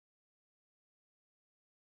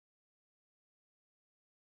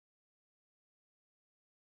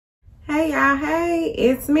Hey y'all, hey,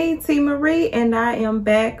 it's me, T Marie, and I am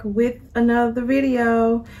back with another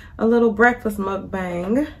video, a little breakfast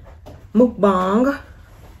mukbang.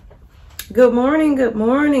 Good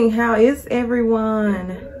morning. How is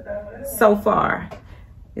everyone so far?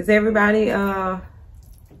 Is everybody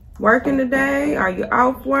working today? Are you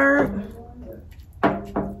off work?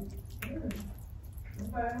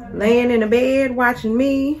 Laying in the bed watching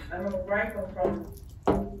me?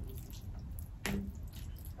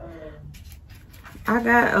 I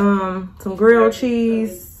got some grilled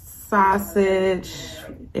cheese, sausage,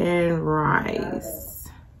 and rice,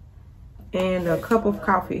 and a cup of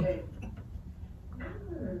coffee.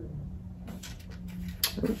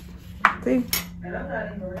 See?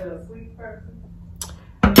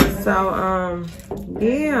 So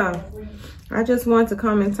yeah, I just want to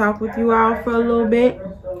come and talk with you all for a little bit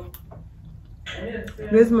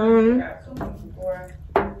this morning.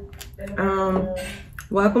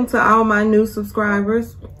 Welcome to all my new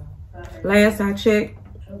subscribers. Last I checked,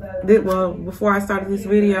 well, before I started this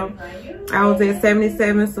video, I was at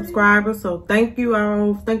 77 subscribers. So thank you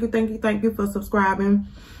all. Thank you for subscribing,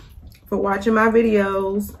 for watching my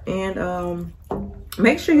videos, and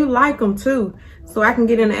make sure you like them too, so I can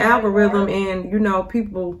get in the algorithm, and you know,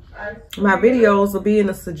 people, my videos will be in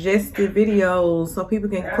the suggested videos, so people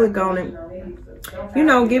can click on it, you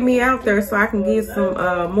know, get me out there so I can get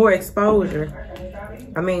some more exposure.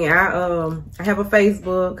 I mean, I have a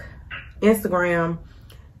Facebook, Instagram,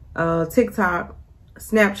 TikTok,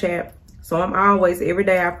 Snapchat, so I'm always, every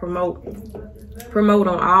day I promote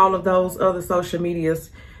on all of those other social medias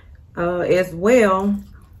as well.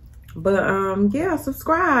 But yeah,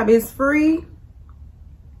 subscribe. It's free.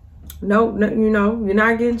 No, you know, you're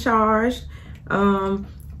not getting charged.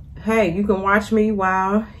 Hey, you can watch me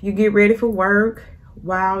while you get ready for work,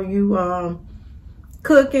 while you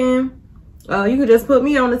cooking. You could just put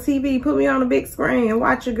me on the TV, put me on the big screen and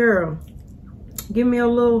watch your girl. Give me a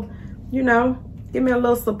little, you know, give me a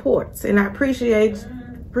little support. And I appreciate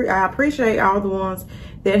all the ones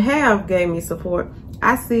that have gave me support.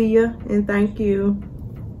 I see you and thank you.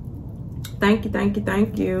 Thank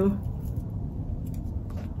you.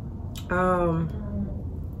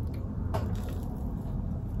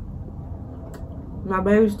 My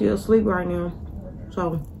baby's still asleep right now,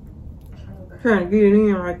 so I'm trying to get it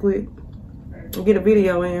in right quick and get a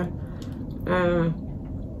video in.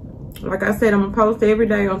 Like I said, I'm gonna post every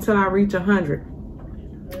day until I reach 100.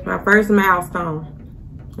 My first milestone,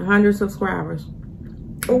 100 subscribers.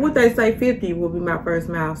 Or what they say, 50 will be my first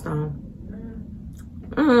milestone.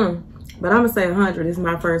 But I'm gonna say 100 is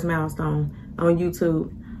my first milestone on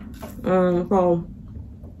YouTube. So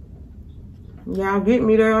y'all get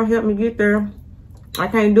me there, help me get there. I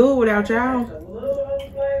can't do it without y'all.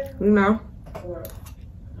 You know,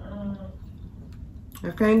 I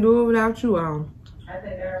can't do it without you all.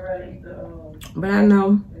 But I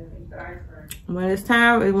know when it's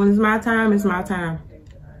time, when it's my time, it's my time.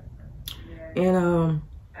 And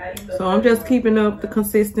so I'm just keeping up the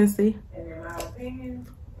consistency.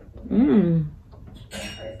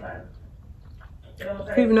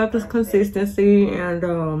 Keeping up this consistency, and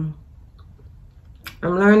I'm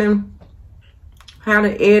learning how to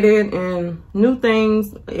edit and new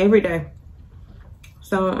things every day.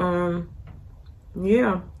 So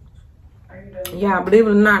yeah, believe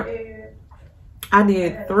it or not, I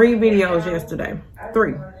did 3 videos yesterday.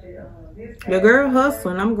 3. The girl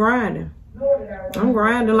hustling, I'm grinding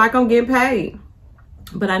like I'm getting paid.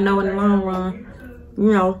 But I know in the long run,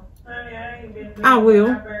 you know, I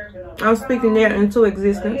will. I'm speaking that into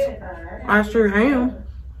existence. I sure am.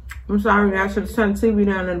 I'm sorry, I should have turned the TV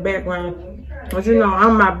down in the background. But you know,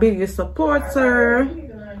 I'm my biggest supporter.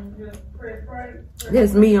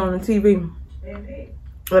 That's me on the TV.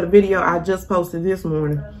 Or the video I just posted this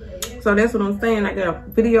morning. So that's what I'm saying. I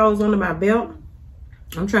got videos under my belt.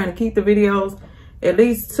 I'm trying to keep the videos, at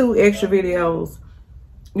least 2 extra videos.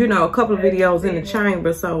 You know, a couple of videos in the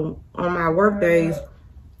chamber. So on my work days,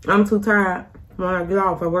 I'm too tired. When I get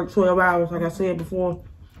off, I work 12 hours, like I said before.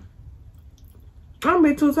 I'll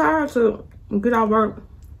be too tired to get off work.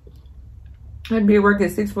 I'd be at work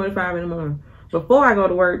at 6:45 in the morning. Before I go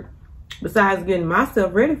to work, besides getting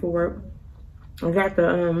myself ready for work, I got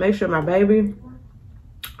to make sure my baby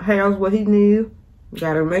has what he needs.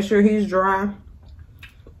 Got to make sure he's dry.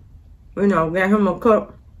 You know, got him a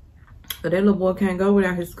cup. But that little boy can't go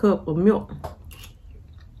without his cup of milk.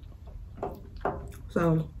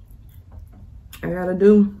 So I gotta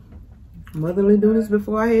do motherly duties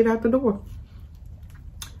before I head out the door.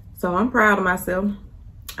 So I'm proud of myself.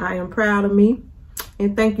 I am proud of me.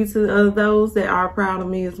 And thank you to those that are proud of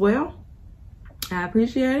me as well. I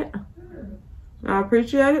appreciate it. I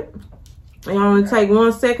appreciate it. It only take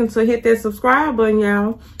 1 second to hit that subscribe button,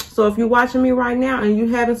 y'all. So if you're watching me right now and you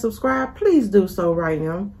haven't subscribed, please do so right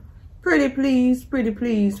now. Pretty please, pretty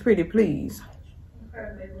please, pretty please.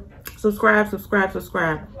 Subscribe, subscribe,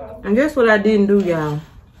 subscribe. And guess what I didn't do, y'all?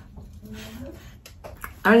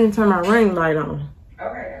 I didn't turn my ring light on.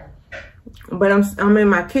 But I'm in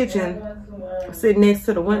my kitchen, sitting next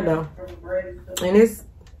to the window, and it's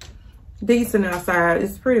decent outside.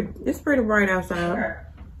 It's pretty bright outside.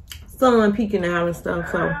 Sun peeking out and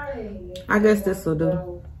stuff. So I guess this will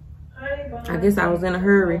do. I guess I was in a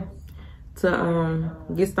hurry to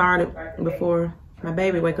get started before my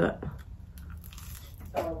baby wake up.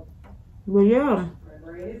 But yeah,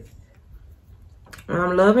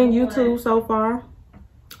 I'm loving YouTube so far.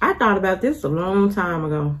 I thought about this a long time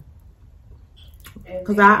ago,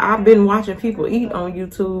 because I've been watching people eat on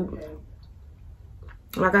YouTube.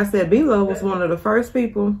 Like I said, B-Love was one of the first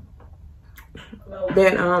people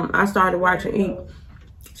that I started watching eat.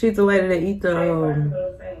 She's the lady that eat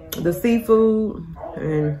the seafood,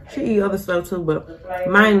 and she eat other stuff too, but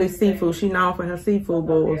mainly seafood. She known for her seafood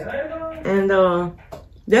bowls. And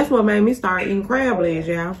that's what made me start eating crab legs,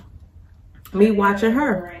 y'all. Me watching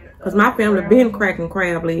her. Because my family been cracking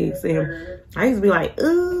crab legs, and I used to be like,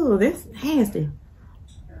 ooh, that's nasty.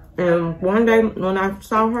 And one day when I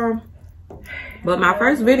saw her, but my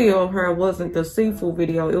first video of her wasn't the seafood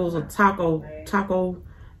video. It was a taco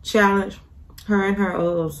challenge her and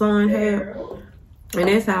her son had. And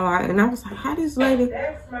that's how I was like, how this lady,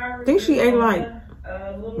 I think she ate like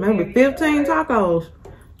maybe 15 tacos.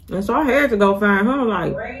 And so I had to go find her,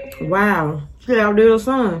 like, wow, she outdid her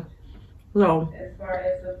son. So,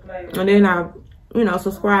 and then I, you know,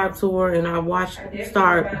 subscribed to her, and I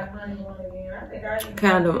start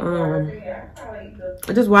kind of,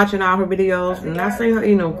 just watching all her videos. And I seen her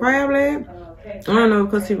eating no crab leg. I don't know,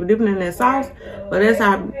 because she was dipping in that sauce, but that's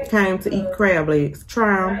how I came to eat crab legs.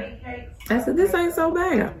 Try them. I said, this ain't so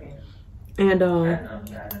bad. And I've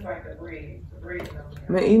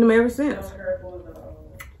been eating them ever since.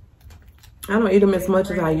 I don't eat them as much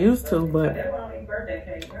as I used to, but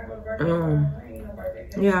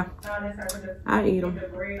yeah, I eat them.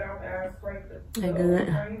 They're good.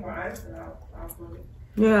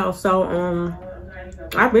 Yeah, so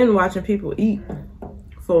I've been watching people eat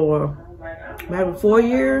for maybe 4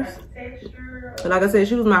 years. But like I said,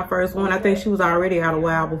 she was my first one. I think she was already out a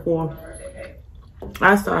while before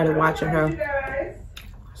I started watching her.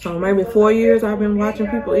 So maybe 4 years I've been watching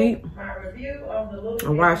people eat. I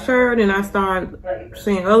watched her, then I started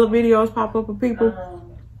seeing other videos pop up of people,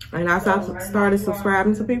 and I started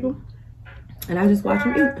subscribing to people, and I just watch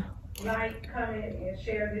them eat. Like, comment, and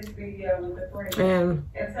share this video with a friend.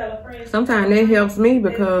 And tell a friend. Sometimes that helps me,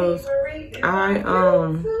 because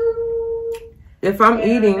if I'm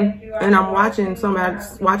eating and I'm watching somebody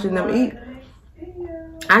watching them eat,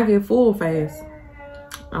 I get full fast.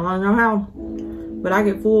 I don't know how, but I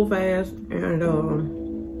get full fast, and I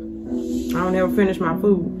don't ever finish my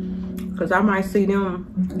food, because I might see them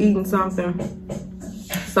eating something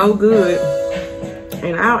so good,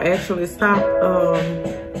 and I'll actually stop.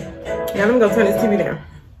 Yeah, let me go turn this TV down,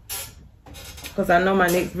 because I know my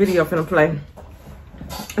next video finna play.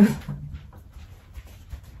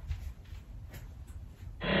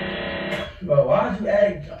 But why'd you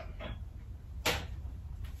add junk?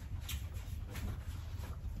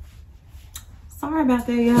 Sorry about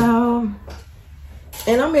that, y'all.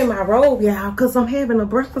 And I'm in my robe, y'all, because I'm having a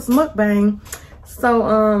breakfast mukbang.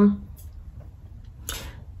 So,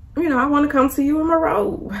 you know, I want to come to you in my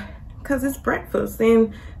robe, because it's breakfast,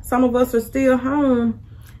 and some of us are still home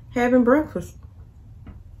having breakfast.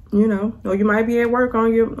 You know, or you might be at work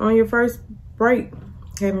on your first break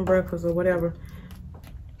having breakfast or whatever.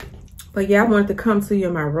 But yeah, I wanted to come to you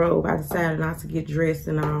in my robe. I decided not to get dressed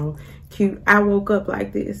and all cute. I woke up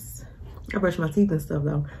like this. I brushed my teeth and stuff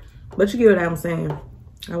though. But you get what I'm saying.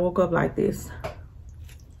 I woke up like this.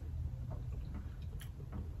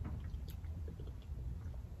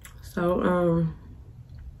 So,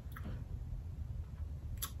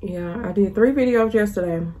 yeah, I did 3 videos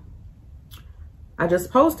yesterday. I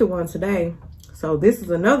just posted one today. So this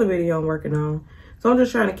is another video I'm working on. So I'm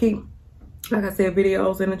just trying to keep, like I said,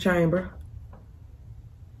 videos in the chamber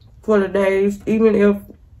for the days, even if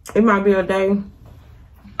it might be a day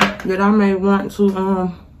that I may want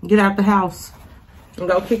to get out the house and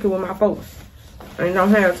go kick it with my folks and don't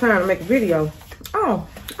have time to make a video. Oh,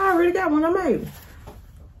 I already got one I made.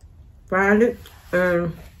 Find it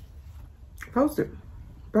and post it.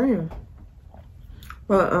 Bam.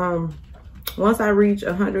 But once I reach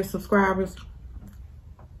 100 subscribers,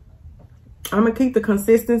 I'm gonna keep the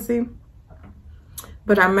consistency,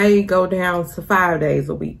 but I may go down to 5 days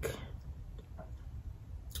a week.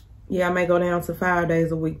 yeah, I may go down to 5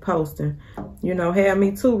 days a week posting. You know, have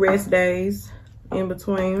me 2 rest days in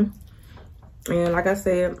between. And like I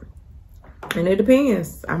said, and it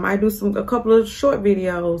depends. I might do a couple of short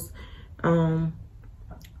videos. Or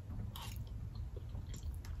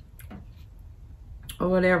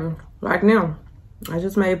whatever. Like now, I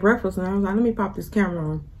just made breakfast and I was like, let me pop this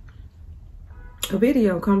camera on. A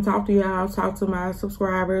video, come talk to y'all, talk to my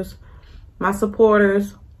subscribers, my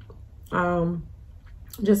supporters.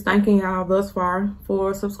 Just thanking y'all thus far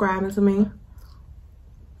for subscribing to me.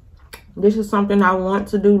 This is something I want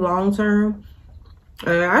to do long term.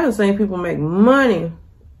 I just seen people make money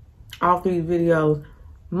off these videos.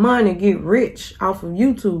 Money, get rich off of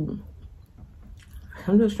YouTube.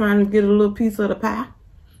 I'm just trying to get a little piece of the pie.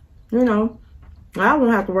 You know, I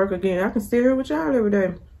won't have to work again. I can sit here with y'all every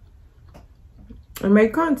day and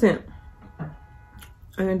make content.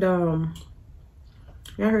 And y'all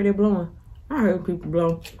heard it blowing. I heard people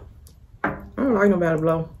blow. I don't like nobody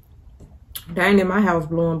blow. They ain't in my house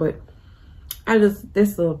blowing, but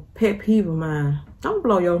that's a pet peeve of mine. Don't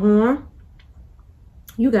blow your horn.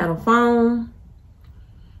 You got a phone.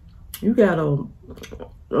 You got you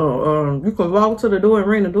can walk to the door and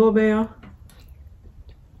ring the doorbell.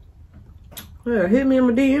 Yeah, hit me in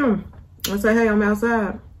my DM and say, hey, I'm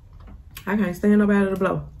outside. I can't stand nobody to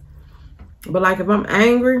blow. But like if I'm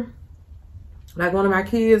angry, like one of my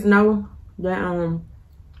kids know that I'm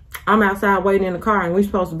outside waiting in the car and we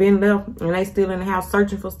supposed to be left and they still in the house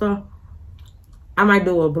searching for stuff, I might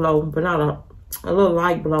do a blow, but not a little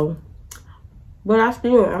light blow. But I'm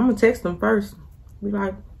gonna text them first. Be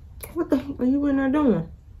like, what the heck are you in there doing?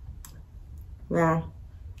 Yeah.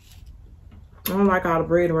 I don't like all the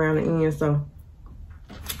bread around the end, so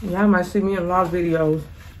y'all might see me in a lot of videos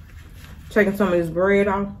taking some of this bread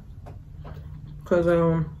off. Cause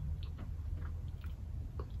I'm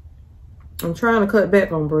trying to cut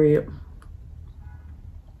back on bread.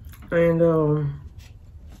 And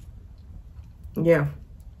yeah.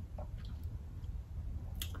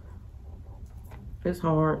 It's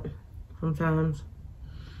hard sometimes.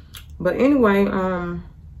 But anyway,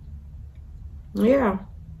 yeah.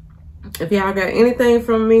 If y'all got anything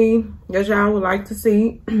from me that y'all would like to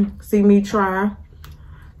see me try.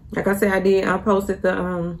 Like I said, I posted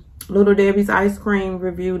the Little Debbie's ice cream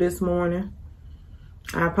review this morning.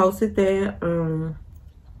 I posted that.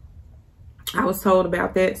 I was told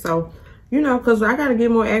about that. So, you know, because I got to get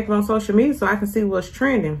more active on social media so I can see what's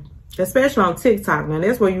trending. Especially on TikTok. Now,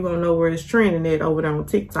 that's where you're going to know where it's trending at over there on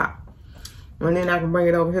TikTok. And then I can bring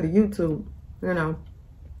it over here to YouTube, you know.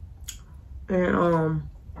 And,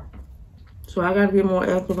 so I got to get more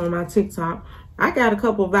active on my TikTok. I got a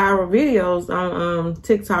couple viral videos on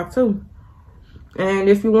TikTok too. And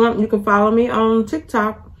if you want, you can follow me on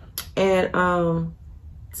TikTok at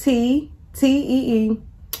TEE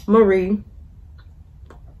Marie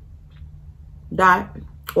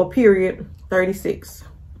 .36.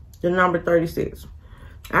 The number 36.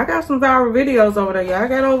 I got some viral videos over there. Yeah, I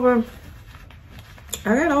got over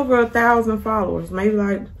 1,000 followers, maybe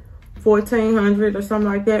like 1,400 or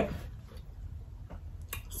something like that.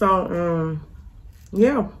 So,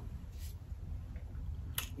 yeah.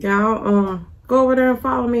 Y'all, go over there and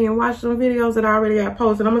follow me and watch some videos that I already got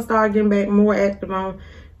posted. I'm going to start getting back more active on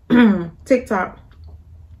TikTok.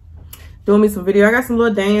 Doing me some video. I got some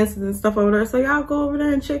little dances and stuff over there. So, y'all go over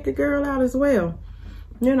there and check the girl out as well.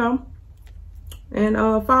 You know. And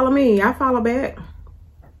follow me. I follow back.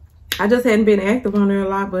 I just hadn't been active on there a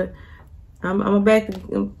lot, but I'm back.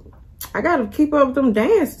 I got to keep up with them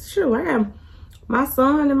dances. Sure, I got my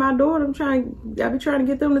son and my daughter, I be trying to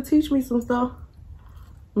get them to teach me some stuff.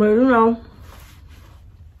 But you know,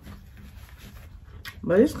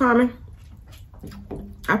 but it's coming.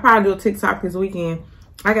 I probably do a TikTok this weekend.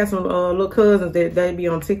 I got some little cousins that they be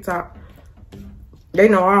on TikTok. They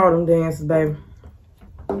know all them dances, baby.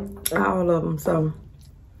 All of them. So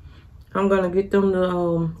I'm gonna get them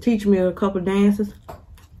to teach me a couple dances.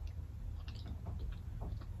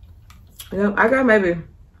 Yep, I got maybe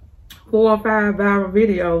 4 or 5 viral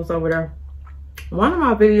videos over there. One of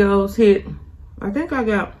my videos hit, I think I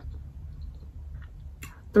got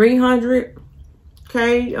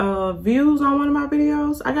 300K views on one of my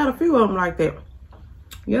videos. I got a few of them like that.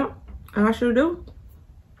 Yep, I sure do.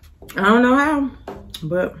 I don't know how,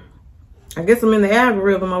 but I guess I'm in the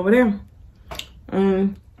algorithm over there.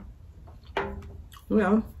 You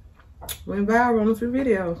know, went viral on a few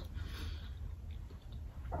videos.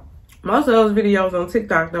 Most of those videos on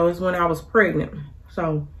TikTok, though, is when I was pregnant.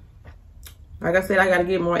 So, like I said, I got to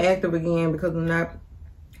get more active again because I'm not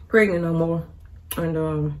pregnant no more. And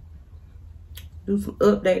do some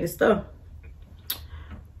updated stuff.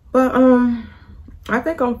 But, I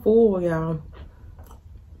think I'm full, y'all.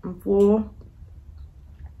 I'm full.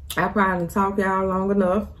 I probably talked y'all long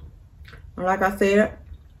enough. Like I said,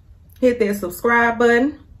 hit that subscribe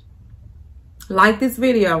button. Like this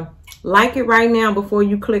video. Like it right now before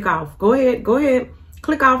you click off. Go ahead.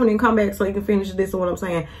 Click off and then come back so you can finish this is what I'm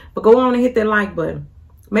saying. But go on and hit that like button.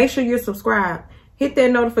 Make sure you're subscribed. Hit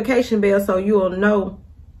that notification bell so you'll know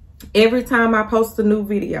every time I post a new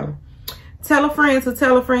video. Tell a friend to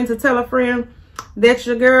tell a friend to tell a friend that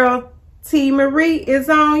your girl T. Marie is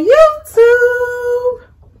on YouTube.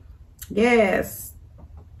 Yes.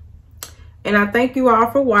 And I thank you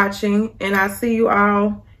all for watching. And I see you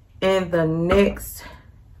all in the next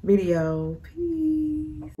video. Peace.